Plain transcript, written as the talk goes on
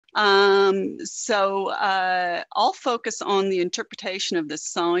I'll focus on the interpretation of the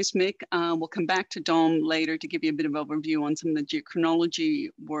seismic. We'll come back to Dom later to give you a bit of overview on some of the geochronology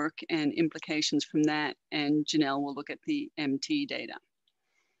work and implications from that. And Janelle will look at the MT data.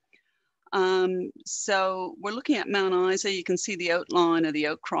 So we're looking at Mount Isa. You can see the outline of the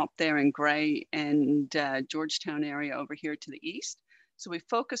outcrop there in gray and Georgetown area over here to the east. So we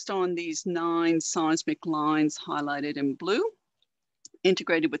focused on these 9 seismic lines highlighted in blue,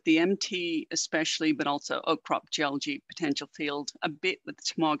 integrated with the MT especially, but also outcrop geology, potential field, a bit with the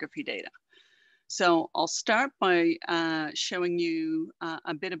tomography data. So I'll start by showing you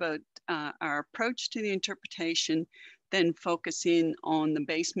a bit about our approach to the interpretation, then focus in on the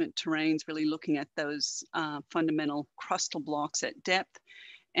basement terrains, really looking at those fundamental crustal blocks at depth.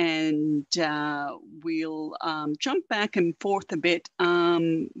 And we'll jump back and forth a bit,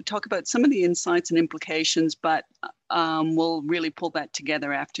 talk about some of the insights and implications, but we'll really pull that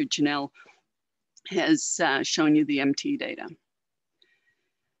together after Janelle has shown you the MT data.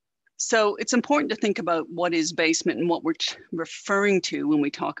 So it's important to think about what is basement and what we're referring to when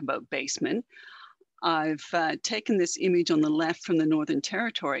we talk about basement. I've taken this image on the left from the Northern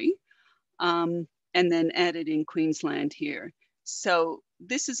Territory and then added in Queensland here. So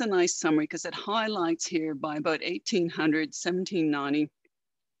this is a nice summary because it highlights here by about 1800, 1790.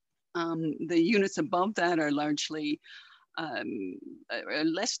 The units above that are largely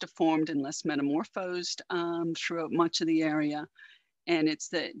less deformed and less metamorphosed throughout much of the area. And it's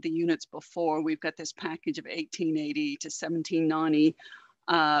the units before. We've got this package of 1880 to 1790,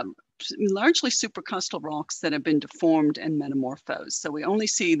 largely supercrustal rocks that have been deformed and metamorphosed. So we only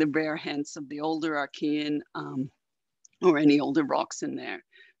see the rare hints of the older Archean or any older rocks in there.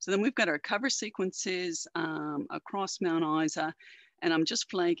 So then we've got our cover sequences across Mount Isa, and I'm just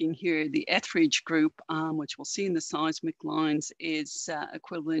flagging here the Etheridge group, which we'll see in the seismic lines, is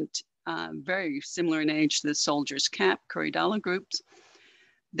equivalent, very similar in age to the Soldier's Cap, Corydala groups.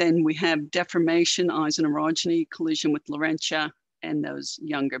 Then we have deformation, isonorogeny, collision with Laurentia, and those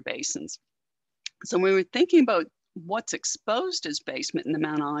younger basins. So when we're thinking about what's exposed as basement in the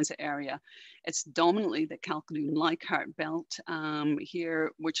Mount Isa area, it's dominantly the Chalcodon-Leichhardt belt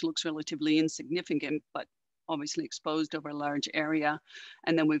here, which looks relatively insignificant, but obviously exposed over a large area.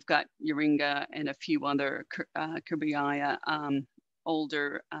 And then we've got Uringa and a few other Kerbiaya,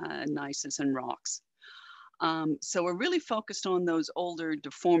 older gneisses and rocks. So we're really focused on those older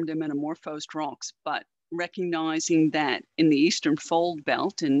deformed and metamorphosed rocks, but recognizing that in the Eastern Fold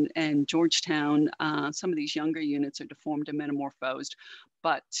Belt and Georgetown, some of these younger units are deformed and metamorphosed,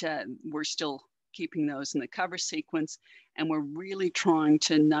 but we're still keeping those in the cover sequence. And we're really trying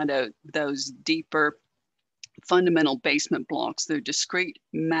to nut out those deeper fundamental basement blocks. They're discrete,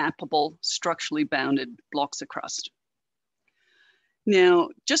 mappable, structurally bounded blocks of crust. Now,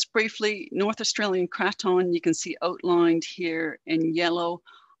 just briefly, North Australian craton, you can see outlined here in yellow,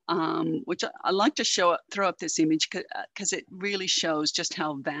 which I like to throw up this image because it really shows just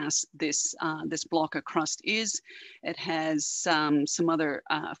how vast this block of crust is. It has some other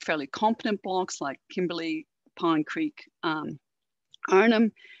fairly competent blocks like Kimberley, Pine Creek,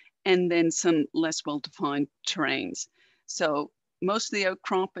 Arnhem, and then some less well-defined terrains. So most of the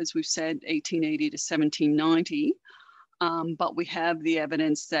outcrop, as we've said, 1880 to 1790. But we have the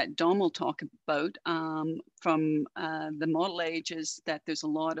evidence that Dom will talk about from the model ages, that there's a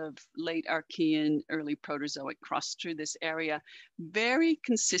lot of late Archean, early Proterozoic crust through this area, very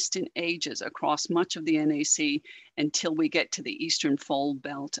consistent ages across much of the NAC until we get to the Eastern Fold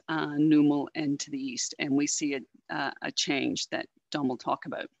Belt, Numal, and to the east. And we see a change that Dom will talk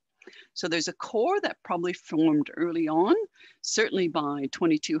about. So there's a core that probably formed early on, certainly by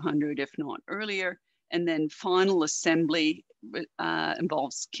 2200, if not earlier. And then final assembly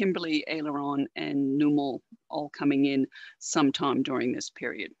involves Kimberley, Aileron, and Numal all coming in sometime during this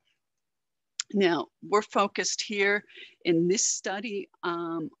period. Now, we're focused here in this study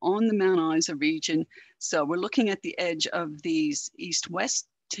on the Mount Isa region. So we're looking at the edge of these east-west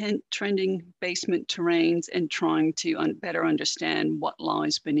trending basement terrains and trying to better understand what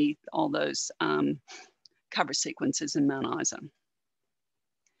lies beneath all those cover sequences in Mount Isa.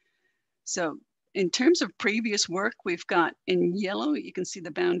 So in terms of previous work, we've got in yellow, you can see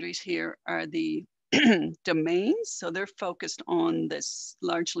the boundaries here are the domains. So they're focused on this,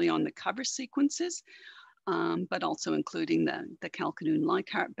 largely on the cover sequences, but also including the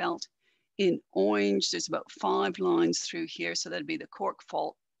Chalcodon-Leichhardt belt. In orange, there's about 5 lines through here. So that'd be the Cork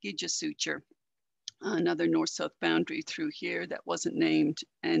Fault, Gidja Suture, another north-south boundary through here that wasn't named,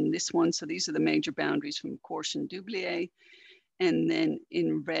 and this one. So these are the major boundaries from Corche and Doublier. And then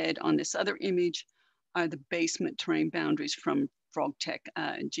in red on this other image are the basement terrain boundaries from FrogTech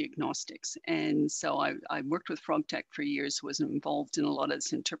geognostics. And so I worked with FrogTech for years, was involved in a lot of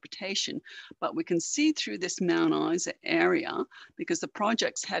this interpretation, but we can see through this Mount Isa area, because the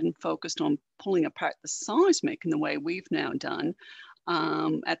projects hadn't focused on pulling apart the seismic in the way we've now done.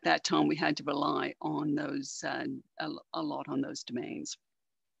 At that time, we had to rely on those, a lot on those domains.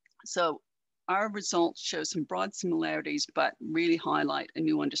 So our results show some broad similarities, but really highlight a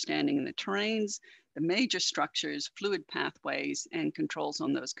new understanding in the terrains, the major structures, fluid pathways, and controls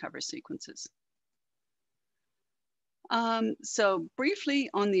on those cover sequences. So briefly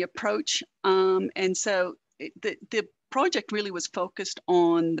on the approach, and so the project really was focused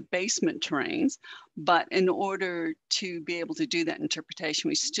on the basement terrains, but in order to be able to do that interpretation,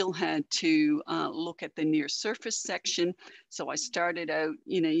 we still had to look at the near surface section. So I started out,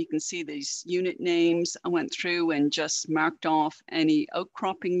 you can see these unit names. I went through and just marked off any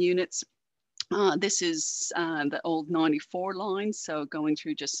outcropping units. This is the old 94 line, so going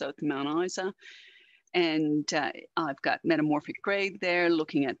through just south of Mount Isa. And I've got metamorphic grade there,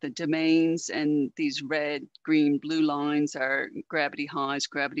 looking at the domains, and these red, green, blue lines are gravity highs,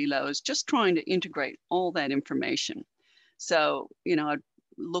 gravity lows, just trying to integrate all that information. So, I'd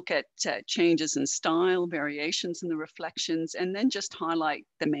look at changes in style, variations in the reflections, and then just highlight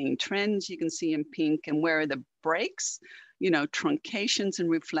the main trends you can see in pink, and where are the breaks, truncations and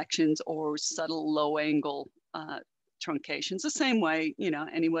reflections, or subtle low angle truncations, the same way,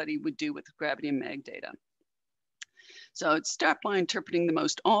 anybody would do with gravity and mag data. So I'd start by interpreting the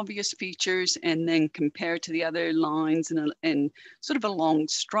most obvious features and then compare to the other lines and sort of a long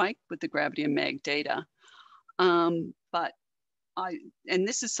strike with the gravity and mag data. And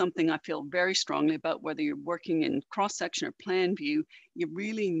this is something I feel very strongly about, whether you're working in cross-section or plan view, you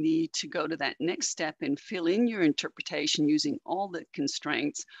really need to go to that next step and fill in your interpretation using all the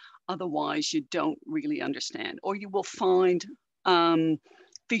constraints. Otherwise, you don't really understand, or you will find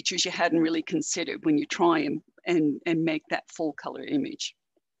features you hadn't really considered when you try and make that full color image.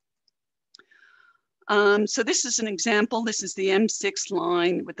 So this is an example. This is the M6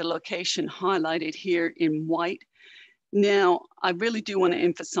 line with the location highlighted here in white. Now, I really do want to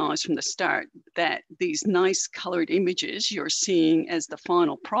emphasize from the start that these nice colored images you're seeing as the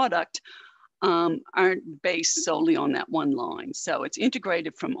final product aren't based solely on that one line. So it's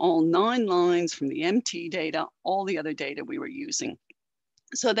integrated from all 9 lines from the MT data, all the other data we were using.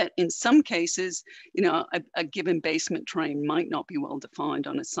 So that in some cases, a given basement terrain might not be well defined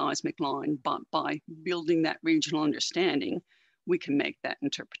on a seismic line, but by building that regional understanding, we can make that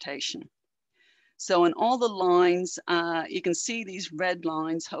interpretation. So in all the lines, you can see these red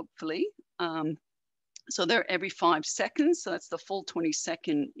lines, hopefully. So they're every 5 seconds. So that's the full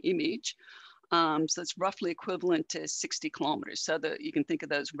 20-second image. So it's roughly equivalent to 60 kilometers. So you can think of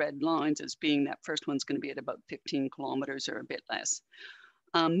those red lines as being that first one's going to be at about 15 kilometers or a bit less.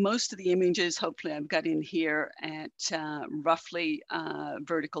 Most of the images, hopefully I've got in here at roughly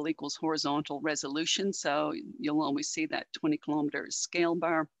vertical equals horizontal resolution. So you'll always see that 20 kilometer scale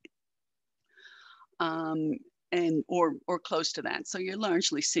bar or close to that. So you're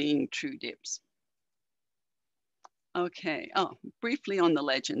largely seeing true dips. Okay, briefly on the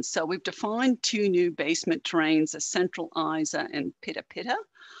legends. So we've defined 2 new basement terrains, a Central Isa and Pitta Pitta.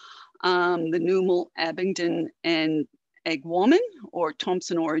 The Newmal, Abingdon, and Agwoman or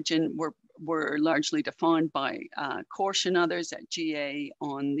Thompson origin were largely defined by Korsch and others at GA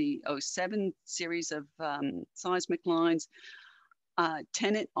on the 07 series of seismic lines.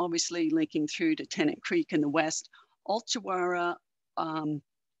 Tennant, obviously linking through to Tennant Creek in the west. Ultrawara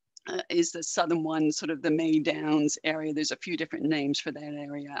is the southern one, sort of the May Downs area. There's a few different names for that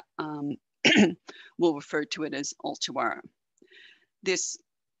area. We'll refer to it as Ultrawara. This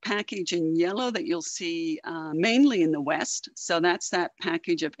package in yellow that you'll see mainly in the west. So that's that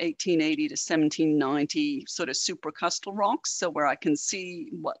package of 1880 to 1790 sort of supercrustal rocks. So where I can see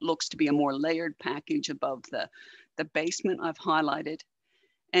what looks to be a more layered package above the basement I've highlighted.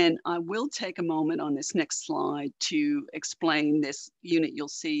 And I will take a moment on this next slide to explain this unit you'll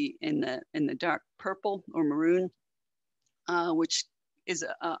see in the dark purple or maroon, which is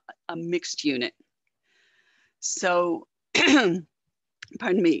a mixed unit. So,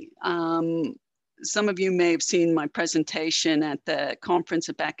 pardon me, some of you may have seen my presentation at the conference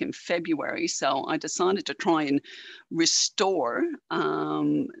back in February. So I decided to try and restore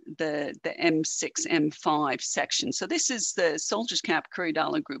the M6, M5 section. So this is the Soldiers Cap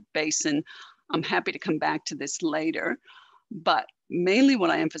Curry-Dollar Group Basin. I'm happy to come back to this later, but mainly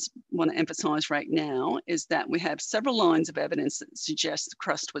what I want to emphasize right now is that we have several lines of evidence that suggest the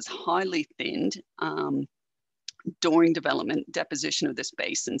crust was highly thinned during development deposition of this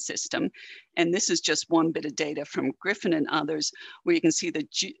basin system. And this is just one bit of data from Griffin and others, where you can see the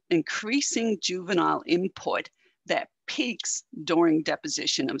increasing juvenile input that peaks during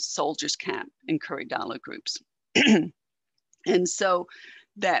deposition of Soldiers Camp and Kurragala groups. And so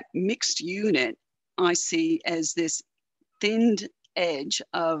that mixed unit I see as this thinned edge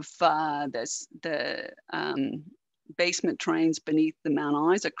of the basement terrains beneath the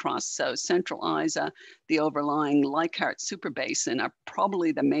Mount Isa crust. So Central Isa, the overlying Leichhardt superbasin are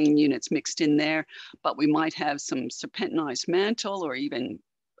probably the main units mixed in there, but we might have some serpentinized mantle or even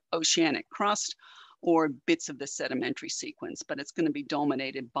oceanic crust or bits of the sedimentary sequence, but it's going to be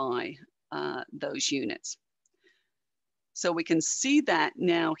dominated by those units. So we can see that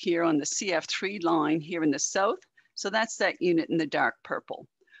now here on the CF3 line here in the south. So that's that unit in the dark purple.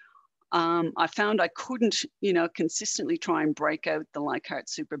 I found I couldn't, consistently try and break out the Leichhardt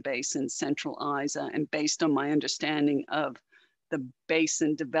superbasin, Central Isa, and based on my understanding of the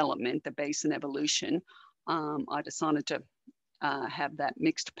basin development, the basin evolution, I decided to have that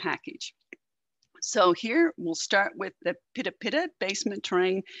mixed package. So here we'll start with the Pitta Pitta basement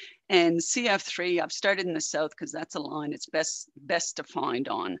terrain and CF3. I've started in the south because that's a line it's best defined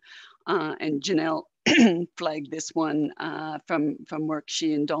on. And Janelle flagged this one from work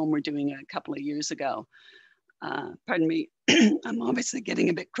she and Dawn were doing a couple of years ago. Pardon me, I'm obviously getting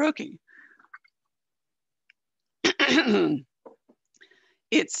a bit croaky.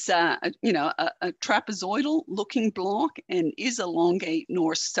 It's a trapezoidal looking block and is elongate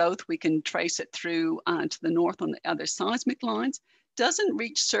north-south. We can trace it through to the north on the other seismic lines. Doesn't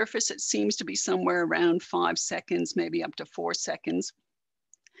reach surface. It seems to be somewhere around 5 seconds, maybe up to 4 seconds.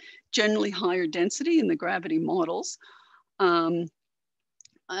 Generally higher density in the gravity models.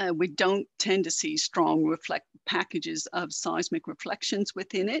 We don't tend to see strong packages of seismic reflections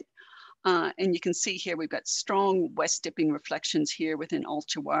within it. And you can see here, we've got strong west dipping reflections here within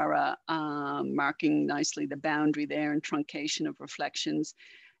Ulchawara, marking nicely the boundary there and truncation of reflections.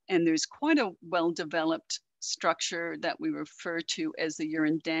 And there's quite a well-developed structure that we refer to as the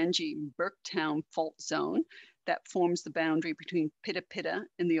Urandangi-Burketown fault zone that forms the boundary between Pitta Pitta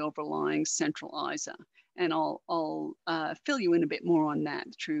and the overlying Central Isa. And I'll fill you in a bit more on that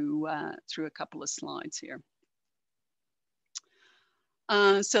through a couple of slides here.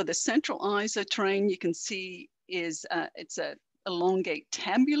 So the Central Isa terrain you can see is it's a elongate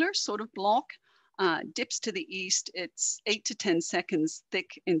tabular sort of block, dips to the east. It's 8 to 10 seconds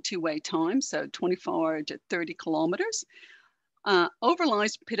thick in two-way time, so 24 to 30 kilometers.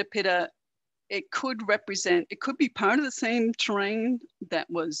 Overlies Pitta Pitta. It could be part of the same terrain that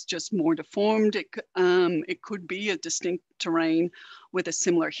was just more deformed. It could be a distinct terrain with a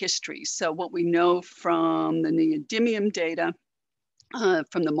similar history. So what we know from the neodymium data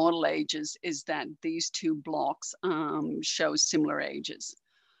from the model ages is that these two blocks show similar ages.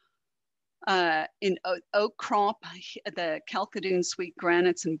 In outcrop, the chalcedone sweet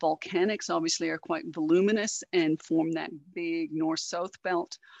granites and volcanics obviously are quite voluminous and form that big north-south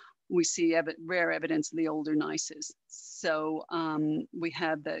belt. We see rare evidence of the older gneisses. So we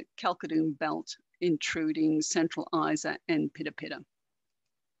have the chalcedone belt intruding Central Isa and Pitta Pitta.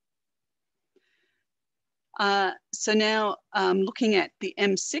 So now looking at the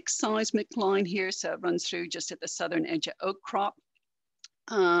M6 seismic line here, so it runs through just at the southern edge of outcrop.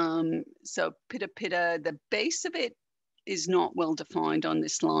 So Pitta Pitta, the base of it is not well defined on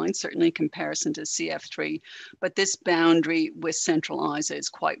this line, certainly in comparison to CF3, but this boundary with Central Isa is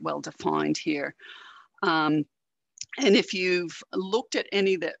quite well defined here. And if you've looked at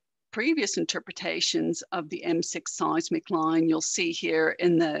any of the previous interpretations of the M6 seismic line, you'll see here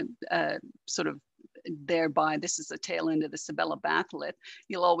in the sort of thereby, this is the tail end of the Sabella batholith,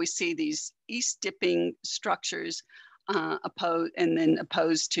 you'll always see these east dipping structures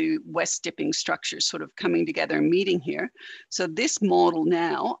opposed to west dipping structures sort of coming together and meeting here. So this model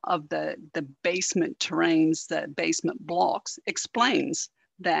now of the basement terrains, the basement blocks, explains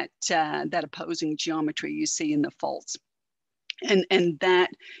that, that opposing geometry you see in the faults. And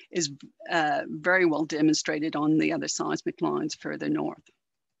that is very well demonstrated on the other seismic lines further north.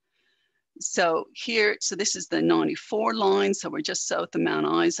 So here, so this is the 94 line, so we're just south of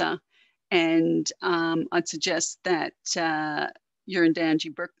Mount Isa. And I'd suggest that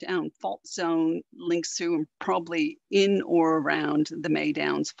Urandangi Burketown fault zone links through and probably in or around the May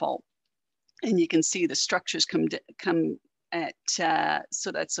Downs fault. And you can see the structures come at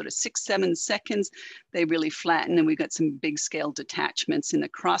so that's sort of 6-7 seconds. They really flatten, and we've got some big scale detachments in the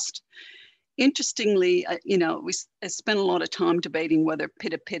crust. Interestingly, we spent a lot of time debating whether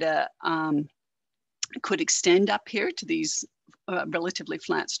Pitta Pitta could extend up here to these relatively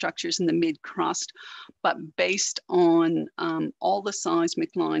flat structures in the mid-crust, but based on all the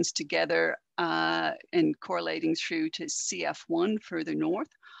seismic lines together and correlating through to CF1 further north,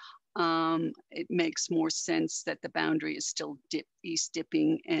 it makes more sense that the boundary is still east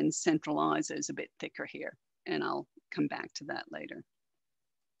dipping and central Isa is a bit thicker here. And I'll come back to that later.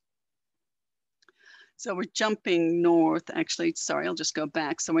 So we're jumping north, actually, sorry, I'll just go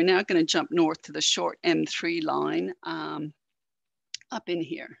back. So we're now going to jump north to the short M3 line up in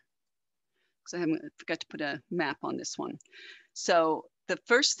here. Because I forgot to put a map on this one. So the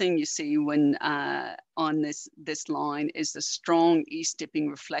first thing you see when on this line is the strong east dipping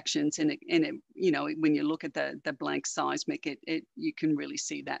reflections, and it you know, when you look at the blank seismic, you can really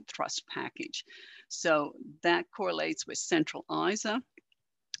see that thrust package. So that correlates with central Isa.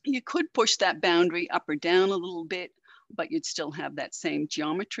 You could push that boundary up or down a little bit, but you'd still have that same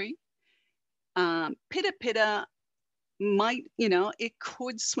geometry. Pitta Pitta might, you know, it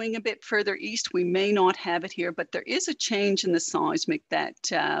could swing a bit further east. We may not have it here, but there is a change in the seismic that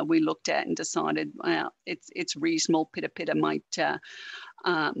we looked at and decided, well, it's reasonable. Pitta Pitta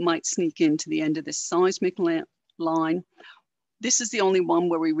might sneak into the end of this seismic line. This is the only one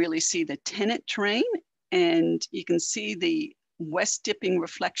where we really see the tenet terrain, and you can see the west dipping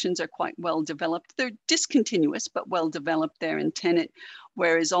reflections are quite well developed. They're discontinuous, but well developed there in tenet,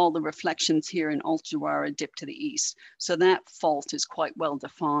 whereas all the reflections here in Altuara dip to the east. So that fault is quite well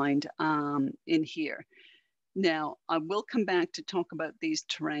defined in here. Now, I will come back to talk about these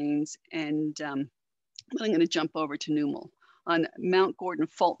terrains, and I'm going to jump over to Numel. On Mount Gordon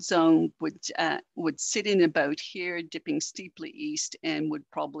fault zone would sit in about here, dipping steeply east, and would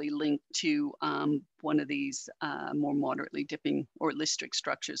probably link to one of these more moderately dipping or listric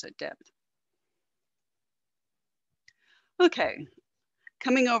structures at depth. Okay,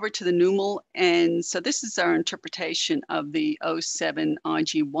 coming over to the Numel, and so this is our interpretation of the 07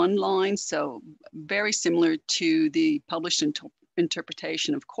 IG1 line. So very similar to the published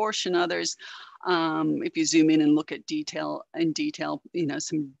interpretation of Korsch and others. If you zoom in and look at detail, you know,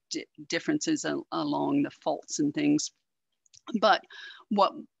 some differences along the faults and things. But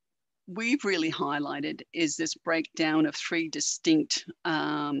what we've really highlighted is this breakdown of three distinct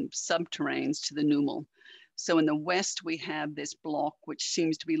subterranes to the Numel. So in the west, we have this block, which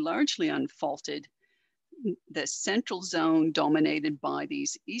seems to be largely unfaulted. The central zone dominated by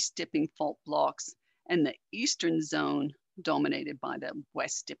these east dipping fault blocks, and the eastern zone dominated by the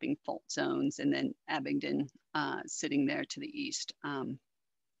west dipping fault zones, and then Abingdon sitting there to the east.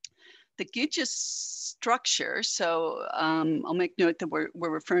 The Gidja structure, so I'll make note that we're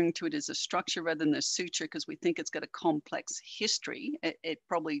referring to it as a structure rather than a suture because we think it's got a complex history. It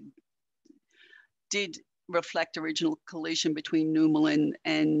probably did reflect original collision between Numel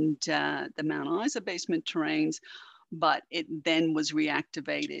and the Mount Isa basement terrains, but it then was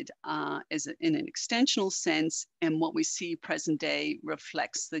reactivated in an extensional sense, and what we see present day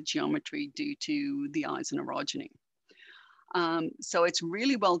reflects the geometry due to the Isa orogeny. So it's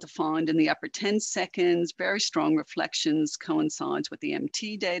really well defined in the upper 10 seconds, very strong reflections, coincides with the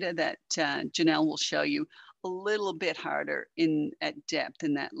MT data that Janelle will show you. A little bit harder at depth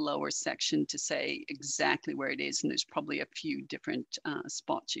in that lower section to say exactly where it is, and there's probably a few different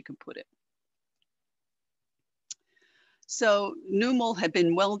spots you can put it. So Numel had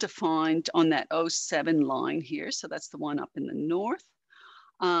been well defined on that 07 line here. So that's the one up in the north.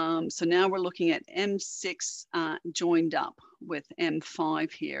 So now we're looking at M6 joined up with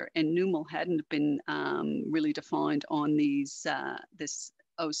M5 here, and Numel hadn't been really defined on these this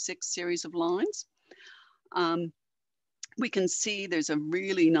 06 series of lines. We can see there's a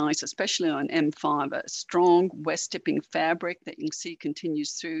really nice, especially on M5, a strong west dipping fabric that you can see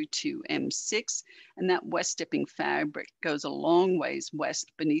continues through to M6. And that west dipping fabric goes a long ways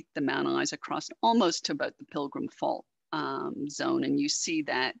west beneath the Mount Isa crust, almost to about the Pilgrim Fault zone. And you see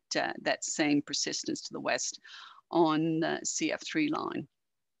that, that same persistence to the west on the CF3 line.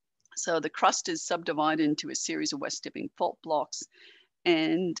 So the crust is subdivided into a series of west dipping fault blocks.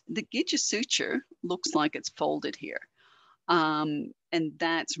 And the Gidja suture looks like it's folded here. And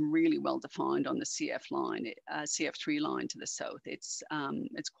that's really well defined on the CF line, CF3 line to the south. It's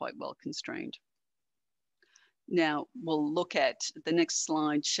quite well constrained. Now we'll look at the next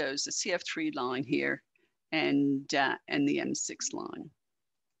slide shows the CF3 line here and the M6 line.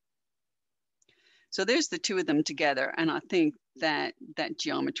 So there's the two of them together, and I think that that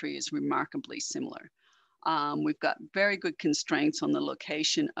geometry is remarkably similar. We've got very good constraints on the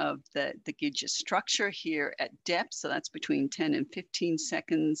location of the Gidja structure here at depth. So that's between 10 and 15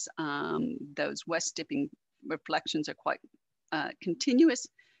 seconds. Those west dipping reflections are quite continuous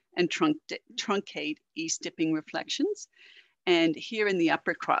and truncate east dipping reflections. And here in the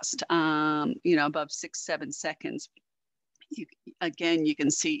upper crust, you know, above 6-7 seconds, again, you can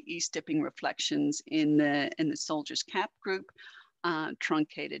see east dipping reflections in the Soldier's Cap group,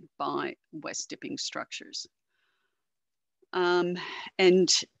 truncated by west dipping structures. And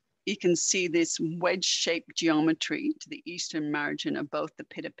you can see this wedge-shaped geometry to the eastern margin of both the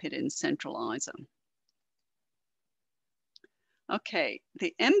Pitta Pitta and Central Isa. Okay,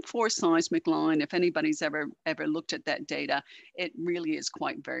 the M4 seismic line, if anybody's ever looked at that data, it really is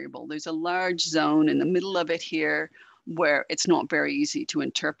quite variable. There's a large zone in the middle of it here where it's not very easy to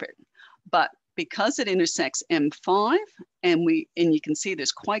interpret. But because it intersects M5, and you can see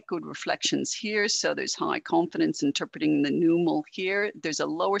there's quite good reflections here, so there's high confidence interpreting the numal here. There's a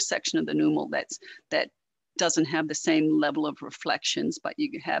lower section of the numal that doesn't have the same level of reflections, but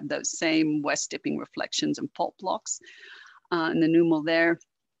you have those same west dipping reflections and fault blocks. In the numal there.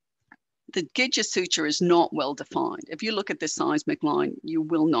 The Gidja suture is not well defined. If you look at the seismic line, you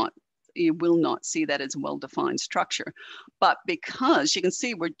will not see that as a well-defined structure. But because you can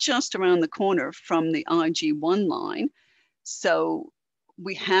see we're just around the corner from the IG1 line, so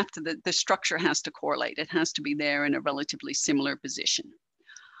we have to, the structure has to correlate. It has to be there in a relatively similar position.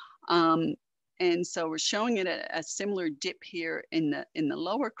 And so we're showing it a similar dip here in the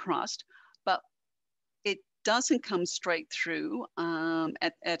lower crust, but it doesn't come straight through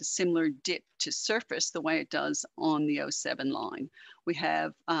at a similar dip to surface the way it does on the 07 line. We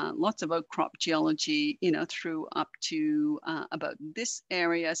have lots of outcrop geology, you know, through up to about this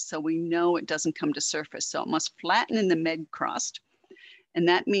area, so we know it doesn't come to surface. So it must flatten in the med crust, and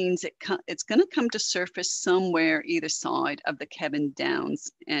that means it's going to come to surface somewhere either side of the Kevin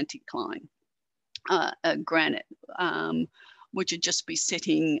Downs anticline granite, which would just be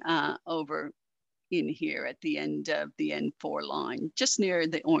sitting over in here at the end of the N4 line, just near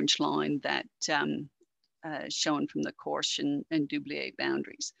the orange line that shown from the Corche and Doublier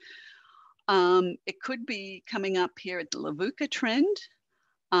boundaries. It could be coming up here at the Levuka trend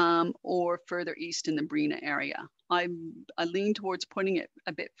or further east in the Brina area. I lean towards putting it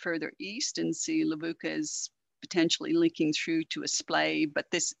a bit further east and see Levuka is potentially linking through to a splay,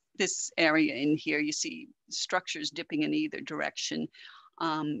 but this area in here, you see structures dipping in either direction,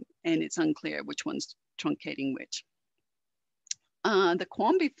 and it's unclear which one's truncating which. The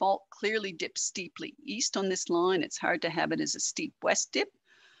Quamby fault clearly dips steeply east on this line. It's hard to have it as a steep west dip.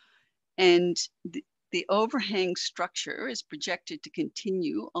 And the overhang structure is projected to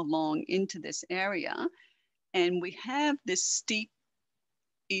continue along into this area. And we have this steep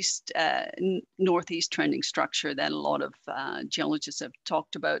east, northeast trending structure that a lot of geologists have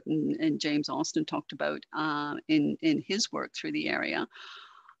talked about, and James Austin talked about in his work through the area.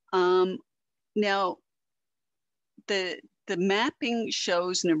 Now, the mapping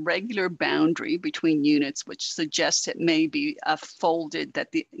shows an irregular boundary between units, which suggests it may be a folded, that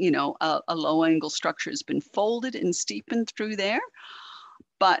a low angle structure has been folded and steepened through there.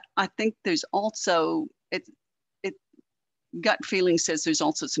 But I think there's also, gut feeling says there's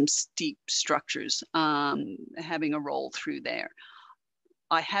also some steep structures having a role through there.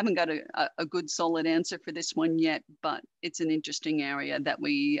 I haven't got a good solid answer for this one yet, but it's an interesting area that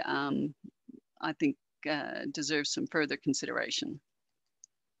we, I think, deserves some further consideration.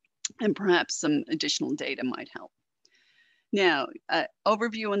 And perhaps some additional data might help. Now,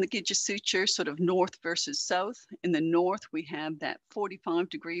 overview on the Gidja suture, sort of north versus south. In the north, we have that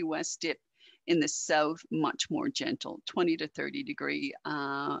 45-degree west dip. In the south, much more gentle, 20 to 30 degree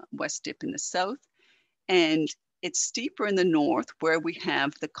west dip in the south. And it's steeper in the north where we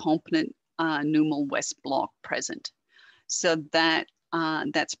have the component numal west block present. So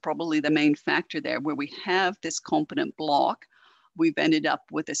that's probably the main factor there. Where we have this component block, we've ended up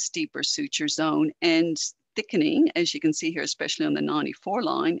with a steeper suture zone and thickening, as you can see here, especially on the 94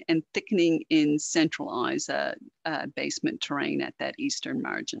 line, and thickening in central Isa basement terrain at that eastern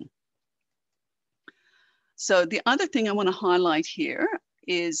margin. So the other thing I want to highlight here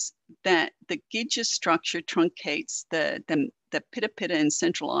is that the Gidja structure truncates the Pitta Pitta and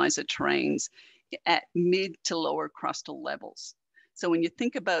Central Isa terrains at mid to lower crustal levels. So when you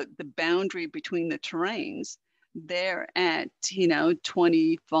think about the boundary between the terrains, they're at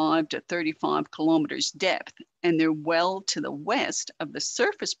 25 to 35 kilometers depth, and they're well to the west of the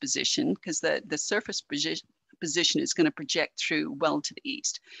surface position, because the surface position is going to project through well to the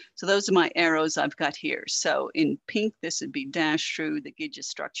east. So those are my arrows I've got here. So in pink, this would be dashed through the Gidja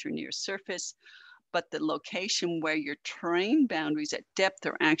structure near surface, but the location where your terrain boundaries at depth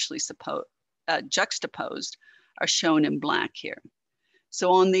are actually juxtaposed are shown in black here.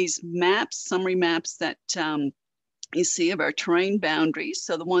 So on these maps, summary maps that you see of our terrain boundaries,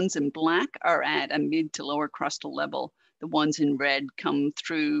 so the ones in black are at a mid to lower crustal level. The ones in red come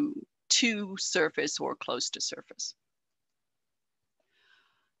through to surface or close to surface.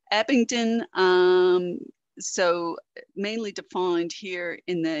 Abingdon, so mainly defined here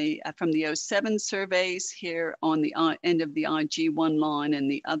in the from the 07 surveys here on the end of the IG1 line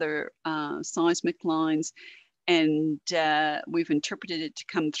and the other seismic lines. And we've interpreted it to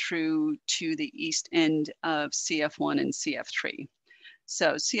come through to the east end of CF1 and CF3.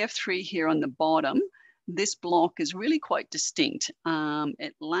 So CF3 here on the bottom, this block is really quite distinct.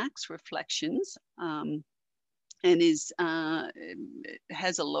 It lacks reflections and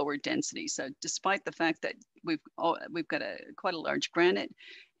has a lower density. So despite the fact that we've got quite a large granite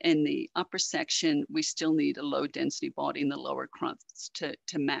in the upper section, we still need a low density body in the lower crust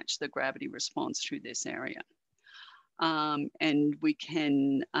to match the gravity response through this area. And we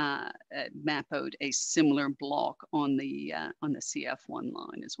can map out a similar block on the CF1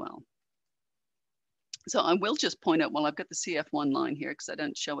 line as well. So I will just point out, well, I've got the CF1 line here because I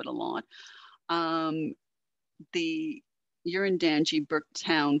don't show it a lot. The Urandangi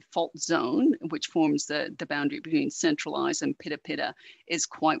Burketown fault zone, which forms the boundary between Central Eyes and Pitta Pitta, is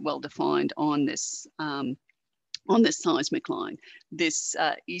quite well defined on this seismic line. This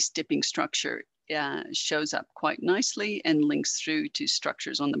east dipping structure shows up quite nicely and links through to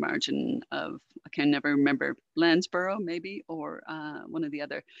structures on the margin of, I can never remember, Landsborough maybe, or one of the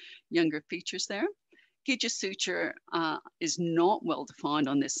other younger features there. Gija suture is not well defined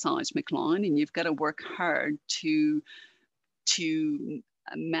on this seismic line, and you've got to work hard to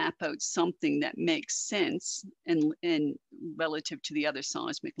map out something that makes sense and relative to the other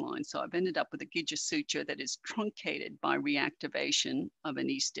seismic lines. So I've ended up with a Gija suture that is truncated by reactivation of an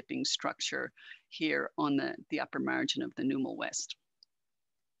east dipping structure here on the upper margin of the Numal West.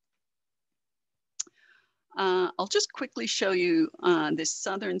 I'll just quickly show you this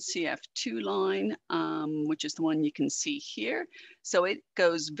southern CF2 line, which is the one you can see here. So it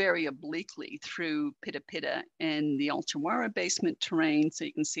goes very obliquely through Pitta Pitta and the Ultrawara basement terrain. So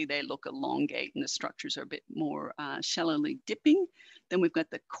you can see they look elongate and the structures are a bit more shallowly dipping. Then we've got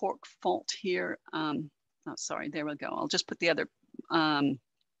the Cork fault here. Oh, sorry, there we go. I'll just put the other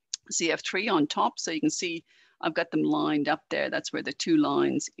CF3 on top so you can see I've got them lined up there. That's where the two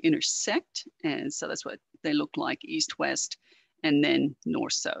lines intersect. And so that's what they look like, east-west and then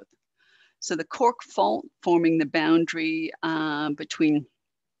north-south. So the Cork fault forming the boundary between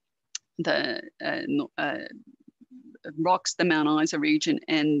the rocks, the Mount Isa region,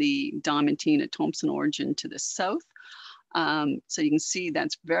 and the Diamantina-Thompson origin to the south. So you can see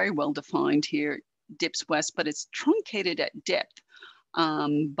that's very well defined here, dips west, but it's truncated at depth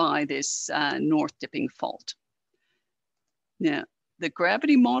by this north dipping fault. Now, the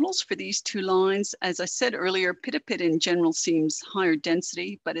gravity models for these two lines, as I said earlier, Pitta Pitta in general seems higher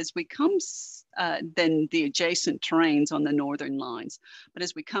density, but as we come than the adjacent terrains on the northern lines. But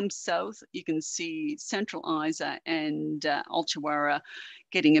as we come south, you can see Central Isa and Ultrawara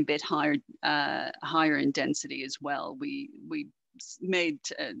getting a bit higher in density as well. We made,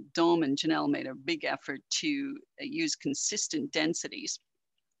 Dom and Janelle made a big effort to use consistent densities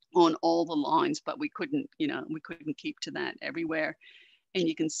on all the lines, but we couldn't keep to that everywhere. And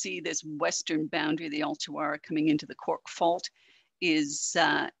you can see this western boundary of the Ultrawara coming into the Cork fault is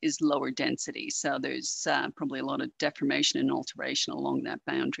lower density. So there's probably a lot of deformation and alteration along that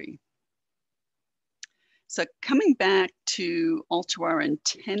boundary. So coming back to Ultrawara and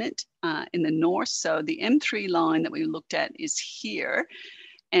Tennant in the north, so the M3 line that we looked at is here.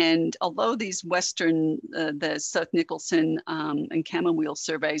 And although these Western, the South Nicholson and Camomile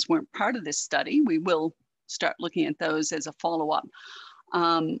surveys weren't part of this study, we will start looking at those as a follow-up.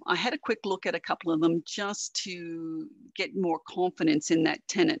 I had a quick look at a couple of them just to get more confidence in that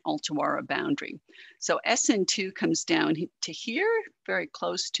Tennant Ultrawara boundary. So SN2 comes down to here, very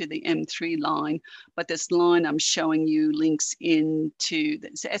close to the M3 line, but this line I'm showing you links into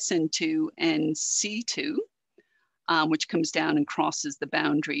SN2 and C2. Which comes down and crosses the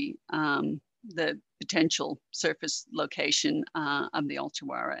boundary, the potential surface location of the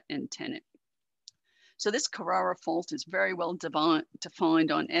Ultrawara and Tennant. So this Carrara fault is very well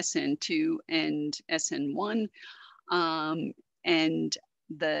defined on SN2 and SN1, and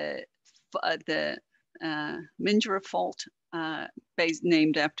the Mindera fault,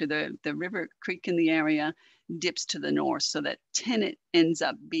 named after the river creek in the area, dips to the north, so that Tennant ends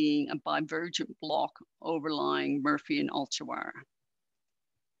up being a divergent block overlying Murphy and Ultrawara.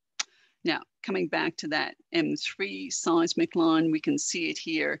 Now, coming back to that M3 seismic line, we can see it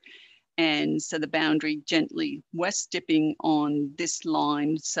here. And so the boundary gently west dipping on this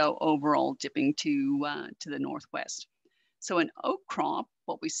line, so overall dipping to the northwest. So in outcrop,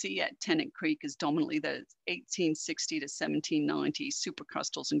 what we see at Tennant Creek is dominantly the 1860 to 1790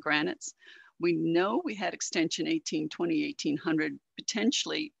 supercrustals and granites. We know we had extension 1820, 1800,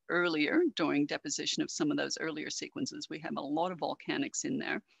 potentially earlier during deposition of some of those earlier sequences. We have a lot of volcanics in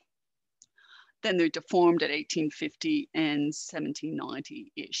there. Then they're deformed at 1850 and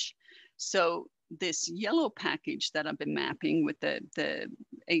 1790-ish. So this yellow package that I've been mapping with the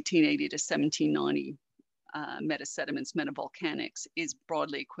 1880 to 1790 metasediments, metavolcanics, is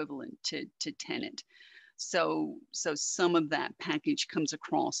broadly equivalent to Tennant. So some of that package comes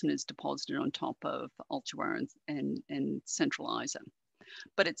across and is deposited on top of Altuara and Central Isa.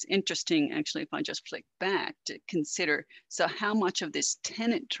 But it's interesting, actually, if I just flick back to consider, so how much of this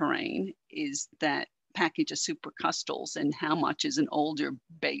Tennant terrain is that package of supercrustals and how much is an older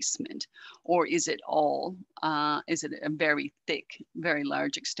basement? Or is it all, is it a very thick, very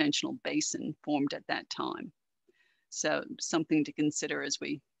large extensional basin formed at that time? So something to consider as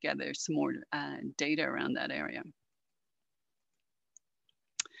we gather some more data around that area.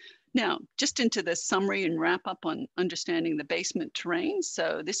 Now, just into the summary and wrap up on understanding the basement terrain.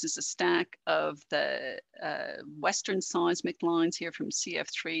 So this is a stack of the western seismic lines here from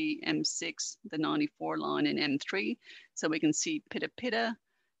CF3, M6, the 94 line, and M3. So we can see Pitta Pitta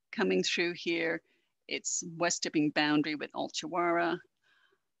coming through here. It's west dipping boundary with Altuara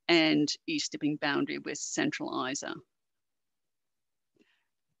and east dipping boundary with Central Isa.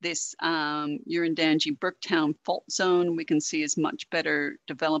 This Urandangi Burketown fault zone we can see is much better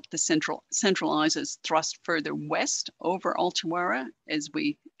developed. The Central Isa is thrust further west over Altuara as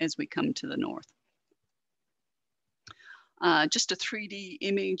we come to the north. Just a 3D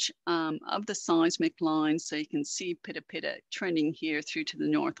image of the seismic lines, so you can see Pitta Pitta trending here through to the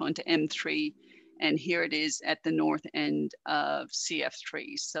north onto M3, and here it is at the north end of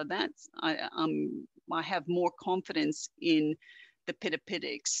CF3. So that's I have more confidence in the Pitta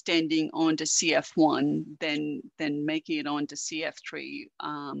Pitta extending onto CF1 than making it onto CF3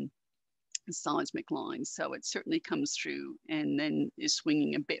 seismic lines. So it certainly comes through and then is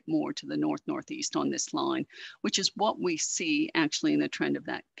swinging a bit more to the north-northeast on this line, which is what we see actually in the trend of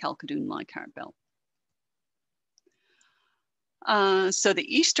that Kalkadoon-Leichhardt belt. So the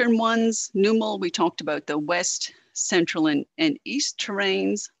eastern ones, Numel, we talked about the west, central, and east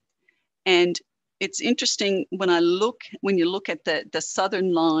terrains. And it's interesting when you look at the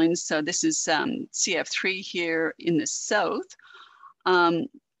southern lines, so this is CF3 here in the south.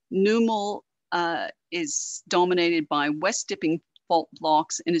 Numel is dominated by west dipping fault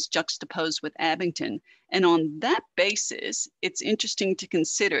blocks and is juxtaposed with Abington. And on that basis, it's interesting to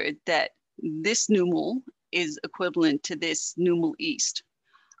consider that this Numel is equivalent to this Numel East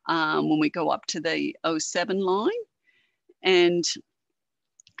when we go up to the 07 line. And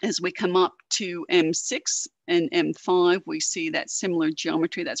as we come up to M6 and M5, we see that similar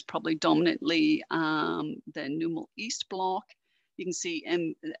geometry. That's probably dominantly the Numel East block. You can see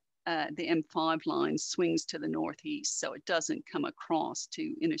the M5 line swings to the northeast, so it doesn't come across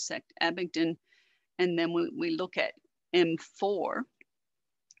to intersect Abington. And then when we look at M4,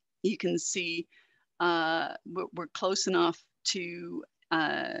 you can see we're close enough to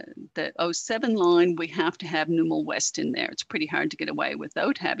the 07 line. We have to have Numel West in there. It's pretty hard to get away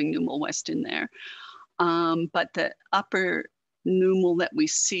without having Numel West in there. But the upper Numel that we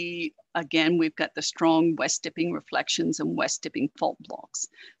see, again, we've got the strong west dipping reflections and west dipping fault blocks.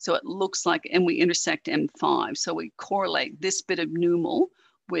 So it looks like, and we intersect M5. So we correlate this bit of Numel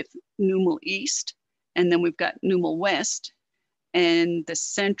with Numel East, and then we've got Numel West, and the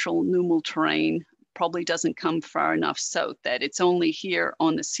central Numel terrain probably doesn't come far enough south that it's only here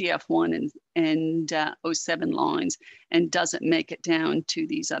on the CF1 and 07 lines and doesn't make it down to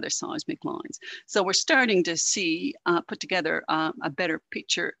these other seismic lines. So we're starting to see, put together a better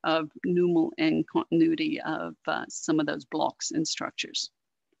picture of Numel and continuity of some of those blocks and structures.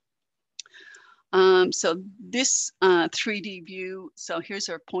 So this 3D view, so here's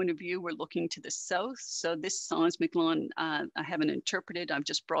our point of view. We're looking to the south. So this seismic line, I haven't interpreted. I've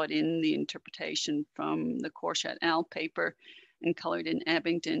just brought in the interpretation from the Korsch et al. Paper and colored in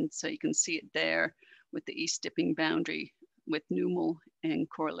Abington. So you can see it there with the east dipping boundary with Numel and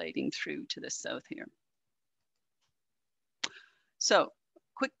correlating through to the south here. So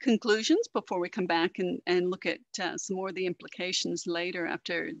quick conclusions before we come back and look at some more of the implications later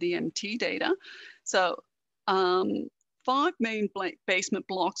after the MT data. So 5 main basement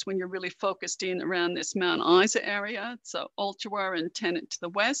blocks when you're really focused in around this Mount Isa area. So Altuara and Tennant to the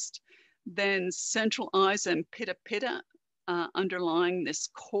west, then Central Isa and Pitta Pitta underlying this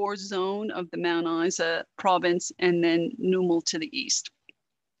core zone of the Mount Isa province, and then Numel to the east.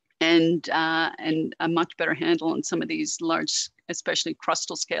 and a much better handle on some of these large, especially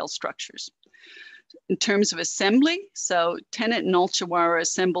crustal scale structures. In terms of assembly, so Tennant and Ulchawara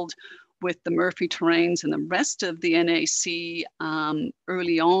assembled with the Murphy terrains and the rest of the NAC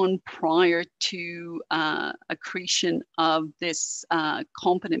early on, prior to accretion of this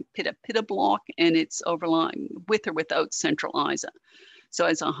competent pitta block and its overlying, with or without central Isa. So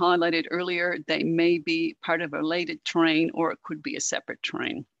as I highlighted earlier, they may be part of a related terrain, or it could be a separate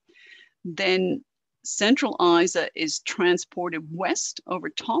terrain. Then central Isa is transported west over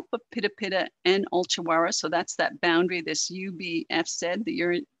top of Pitta and Ulchawara. So that's that boundary, this UBFZ,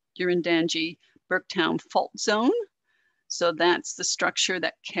 the Urandangi Burketown Fault Zone. So that's the structure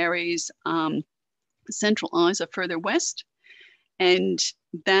that carries central Isa further west. And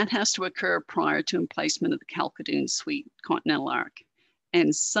that has to occur prior to emplacement of the Calcadoon Sweet Continental Arc.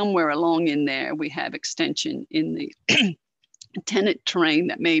 And somewhere along in there, we have extension in the Tennant terrain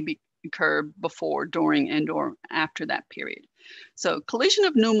that may occur before, during, and or after that period. So collision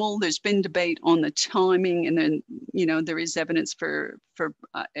of Numel, there's been debate on the timing, and then, you know, there is evidence for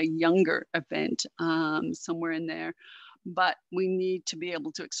a younger event somewhere in there. But we need to be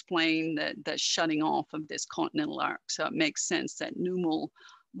able to explain the shutting off of this continental arc. So it makes sense that Numel,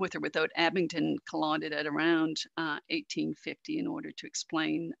 with or without Abingdon, collided at around 1850 in order to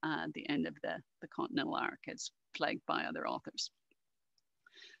explain the end of the continental arc, as flagged by other authors.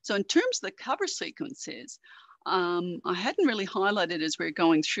 So in terms of the cover sequences, I hadn't really highlighted as we're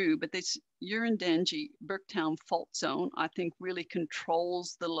going through, but this Urandangi Burketown Fault Zone, I think, really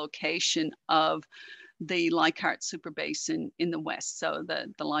controls the location of the Leichhardt Superbasin in the west. So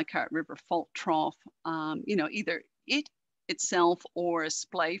the Leichhardt River Fault Trough, you know, either it itself or a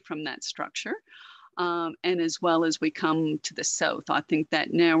splay from that structure. And as well as we come to the south, I think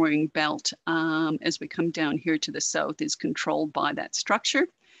that narrowing belt as we come down here to the south is controlled by that structure.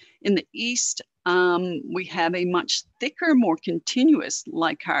 In the east, we have a much thicker, more continuous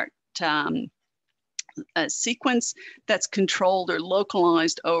Leichhardt sequence that's controlled or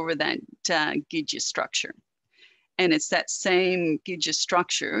localized over that Gidja structure. And it's that same Gidja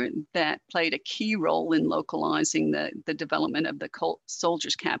structure that played a key role in localizing the development of the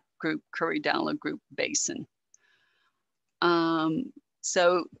Soldiers Cap Group, Kurri-Dala Group Basin.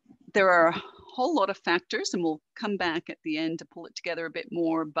 So there are a whole lot of factors, and we'll come back at the end to pull it together a bit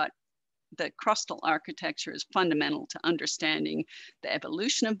more, but the crustal architecture is fundamental to understanding the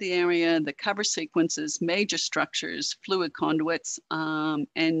evolution of the area, the cover sequences, major structures, fluid conduits, and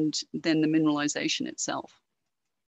then the mineralization itself.